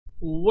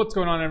What's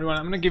going on, everyone?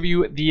 I'm going to give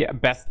you the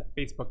best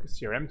Facebook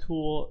CRM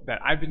tool that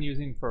I've been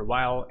using for a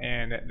while,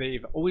 and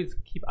they've always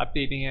keep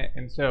updating it.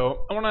 And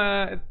so I want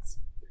to,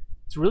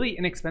 it's really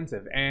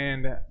inexpensive,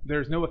 and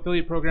there's no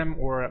affiliate program,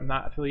 or I'm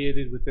not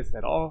affiliated with this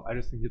at all. I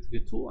just think it's a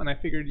good tool, and I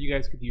figured you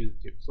guys could use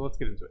it too. So let's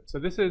get into it. So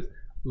this is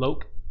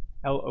Lok,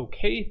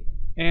 L-O-K,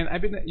 and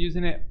I've been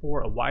using it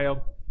for a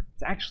while.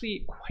 It's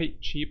actually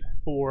quite cheap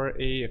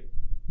for a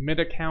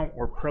mid account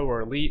or pro or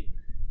elite.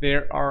 They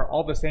are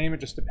all the same. It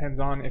just depends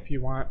on if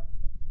you want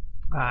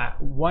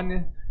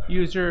one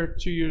user,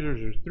 2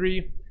 users, or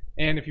 3,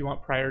 and if you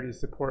want priority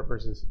support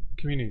versus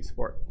community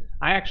support.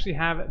 I actually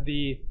have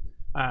the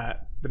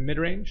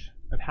mid-range.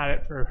 I've had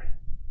it for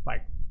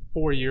like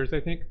 4 years,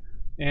 I think,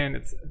 and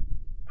it's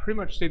pretty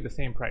much stayed the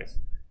same price.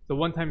 It's a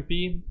one-time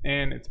fee,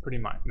 and it's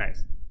pretty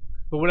nice.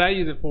 But what I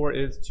use it for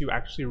is to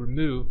actually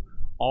remove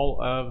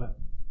all of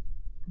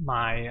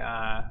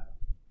my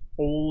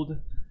old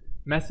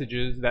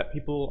messages that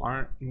people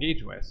aren't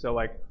engaging with. So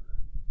like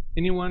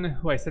anyone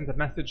who I sent a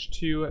message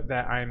to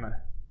that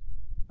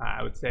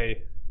I would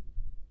say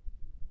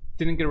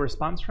didn't get a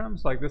response from,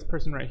 so like this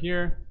person right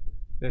here,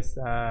 this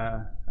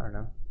I don't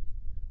know,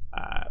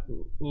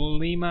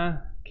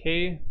 Lima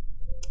K,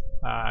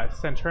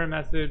 sent her a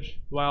message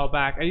a while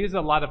back. I used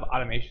a lot of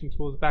automation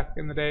tools back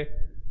in the day.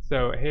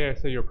 So hey, I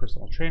say you're a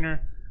personal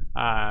trainer.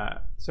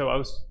 So I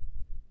was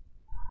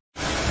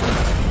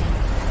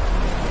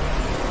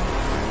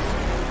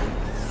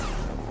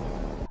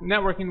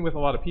networking with a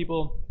lot of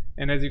people,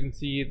 and as you can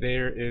see,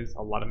 there is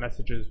a lot of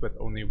messages with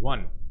only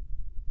one.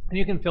 And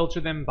you can filter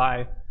them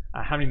by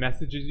how many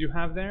messages you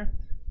have there,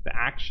 the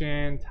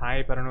action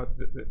type. I don't know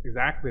what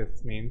exactly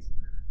this means,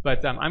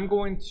 but I'm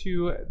going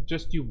to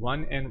just do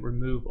one and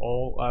remove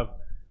all of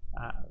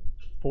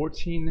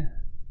 14.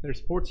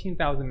 There's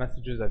 14,000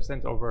 messages I've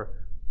sent over,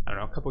 I don't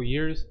know, a couple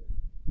years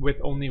with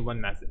only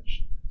one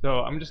message.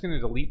 So I'm just going to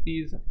delete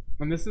these,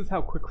 and this is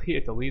how quickly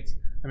it deletes.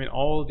 I mean,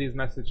 all of these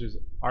messages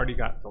already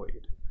got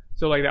deleted.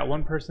 So like that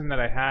one person that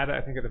I had,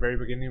 I think at the very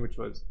beginning, which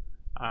was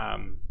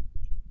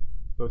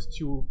those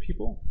 2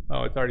 people.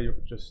 Oh, it's already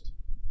just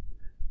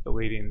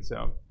deleting.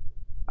 So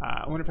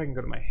I wonder if I can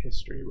go to my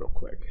history real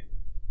quick.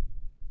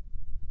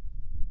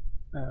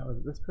 Was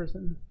it this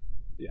person?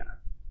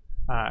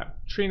 Yeah.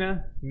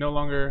 Trina, no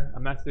longer a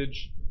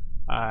message.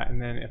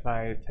 And then if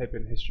I type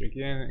in history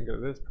again and go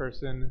to this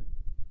person,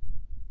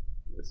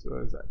 this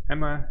was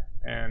Emma,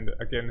 and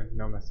again,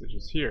 no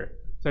messages here.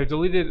 So I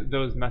deleted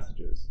those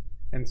messages.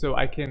 And so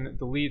I can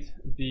delete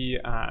the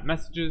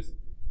messages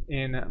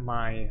in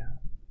my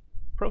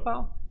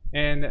profile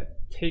and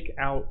take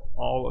out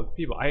all of the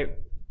people. I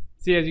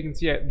see, as you can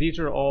see, these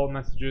are all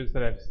messages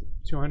that I have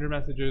 200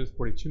 messages,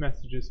 42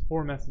 messages,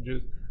 4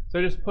 messages. So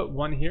I just put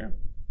one here,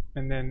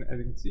 and then as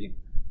you can see,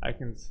 I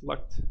can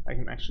select, I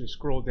can actually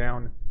scroll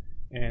down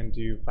and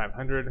do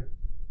 500,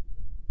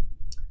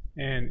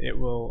 and it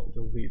will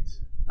delete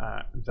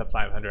the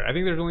 500. I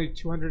think there's only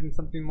 200 and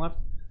something left.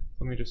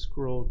 Let me just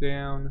scroll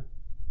down.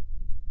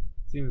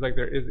 Seems like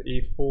there is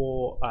a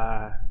full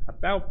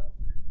about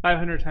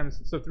 500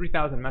 times, so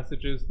 3,000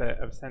 messages that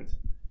I've sent,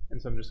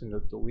 and so I'm just going to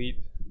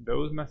delete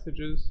those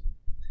messages,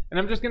 and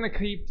I'm just going to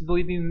keep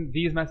deleting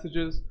these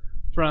messages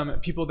from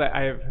people that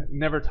I've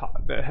never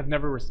that have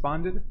never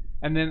responded,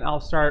 and then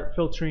I'll start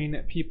filtering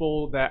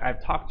people that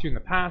I've talked to in the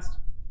past,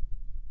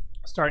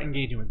 start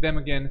engaging with them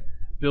again,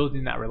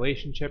 building that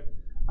relationship,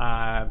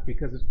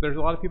 because there's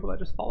a lot of people that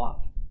just fall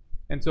off.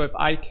 And so if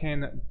I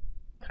can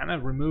kind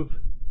of remove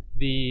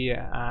the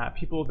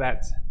people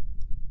that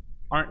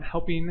aren't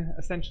helping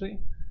essentially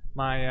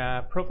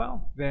my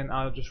profile, then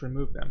I'll just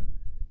remove them.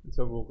 And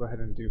so we'll go ahead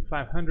and do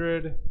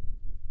 500,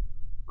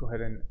 go ahead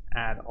and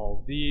add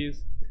all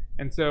these.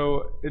 And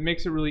so it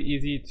makes it really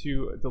easy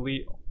to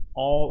delete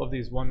all of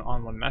these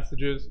one-on-one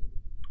messages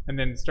and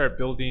then start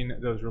building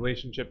those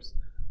relationships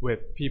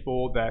with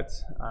people that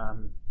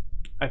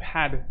I've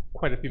had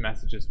quite a few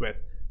messages with,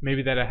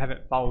 maybe that I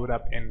haven't followed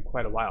up in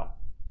quite a while.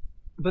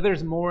 But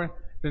there's more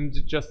than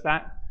just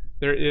that.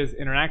 There is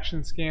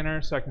interaction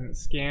scanner, so I can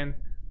scan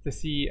to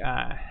see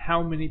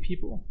how many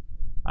people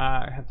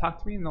have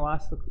talked to me in the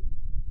last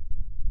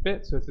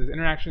bit. So it says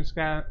interaction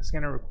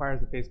scanner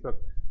requires a Facebook.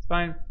 It's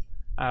fine.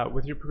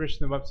 With your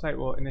permission, the website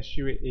will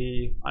initiate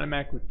a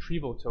automatic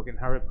retrieval token.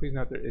 However, please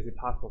note there is a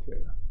possible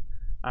failure.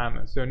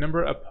 So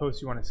number of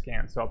posts you want to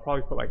scan. So I'll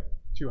probably put like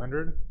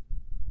 200.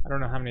 I don't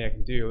know how many I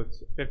can do.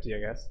 It's 50, I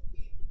guess.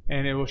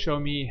 And it will show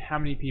me how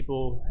many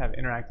people have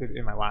interacted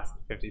in my last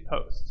 50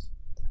 posts.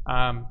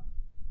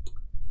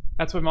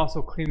 That's why I'm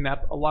also cleaning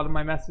up a lot of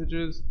my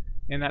messages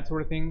and that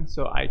sort of thing,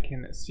 so I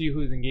can see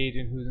who's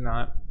engaging, who's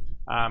not.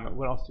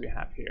 What else do we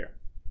have here?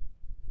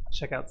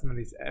 Check out some of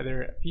these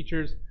other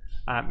features.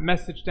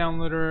 Message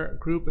downloader,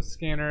 group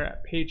scanner,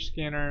 page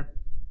scanner,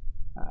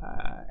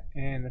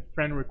 and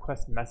friend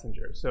request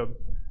messenger. So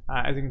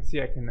as you can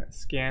see, I can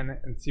scan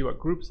and see what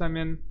groups I'm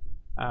in,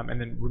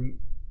 and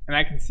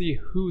I can see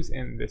who's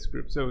in this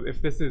group. So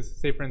if this is,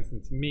 say for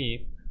instance,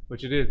 me,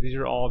 which it is, these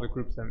are all the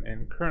groups I'm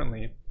in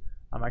currently,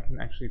 I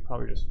can actually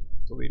probably just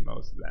delete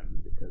most of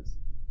them because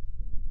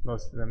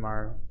Most of them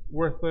are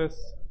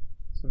worthless.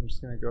 So I'm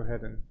just going to go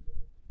ahead and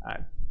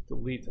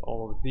delete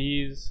all of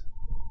these.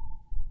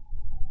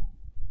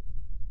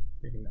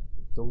 We can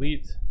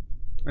delete.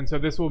 And so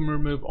this will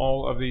remove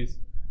all of these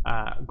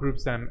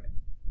groups that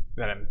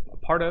I'm a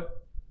part of.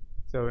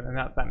 So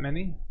not that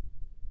many.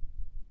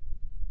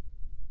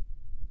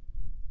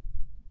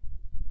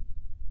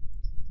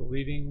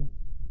 Deleting.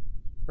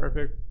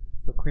 Perfect.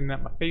 So cleaning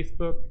up my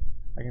Facebook.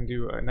 I can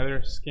do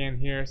another scan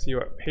here, see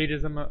what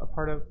pages I'm a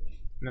part of,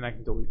 and then I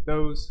can delete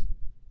those.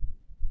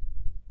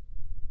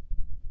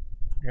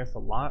 I guess a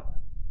lot.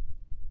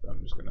 So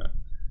I'm just gonna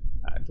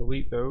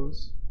delete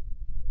those.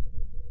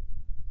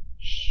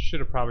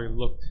 Should have probably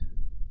looked.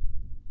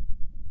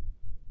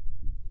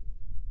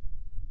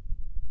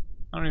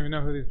 I don't even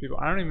know who these people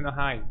are. I don't even know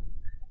how I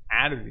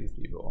added these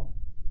people.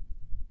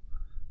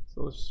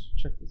 So let's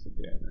check this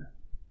again.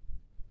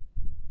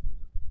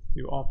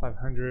 Do all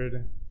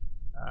 500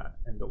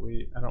 and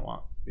delete. I don't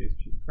want these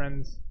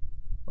friends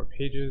or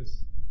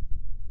pages.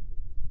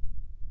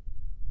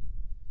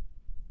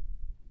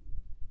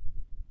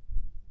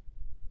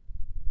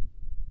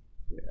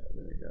 Yeah,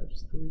 there we go.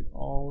 Just delete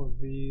all of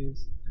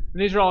these.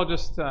 And these are all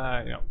just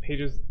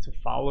pages to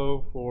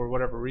follow for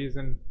whatever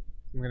reason.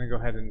 I'm going to go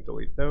ahead and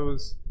delete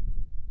those.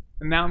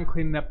 And now I'm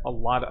cleaning up a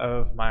lot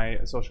of my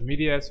social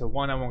media. So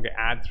one, I won't get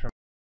ads from.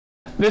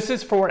 This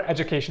is for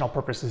educational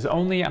purposes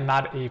only. I'm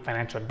not a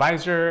financial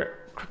advisor.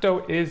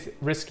 Crypto is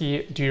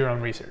risky. Do your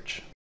own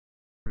research.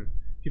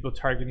 People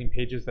targeting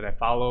pages that I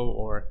follow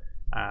or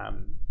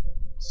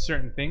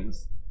certain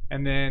things.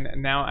 And then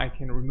now I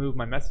can remove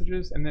my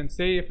messages. And then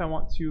say if I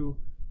want to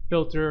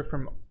filter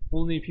from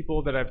only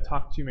people that I've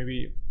talked to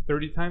maybe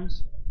 30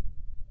 times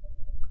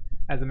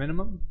as a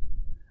minimum,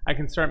 I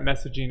can start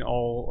messaging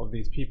all of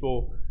these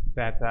people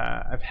that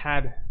I've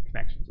had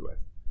connections with.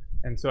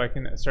 And so I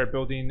can start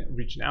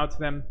reaching out to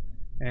them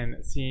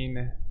and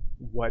seeing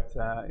what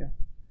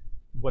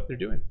they're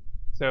doing.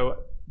 So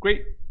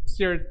great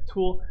CR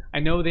tool. I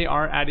know they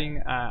are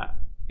adding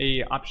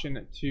a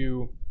option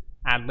to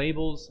add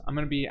labels. I'm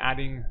going to be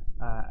adding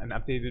an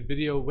updated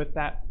video with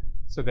that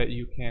so that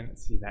you can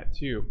see that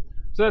too.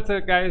 So that's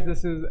it, guys.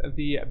 This is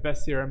the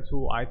best CRM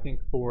tool, I think,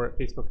 for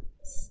Facebook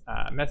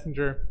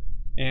Messenger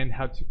and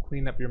how to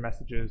clean up your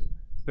messages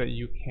so that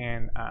you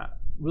can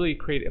really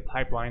create a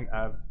pipeline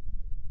of,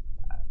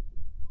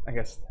 I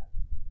guess,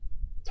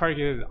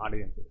 targeted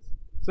audiences.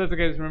 So that's it,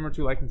 guys. Remember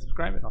to like and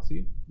subscribe, and I'll see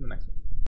you in the next one.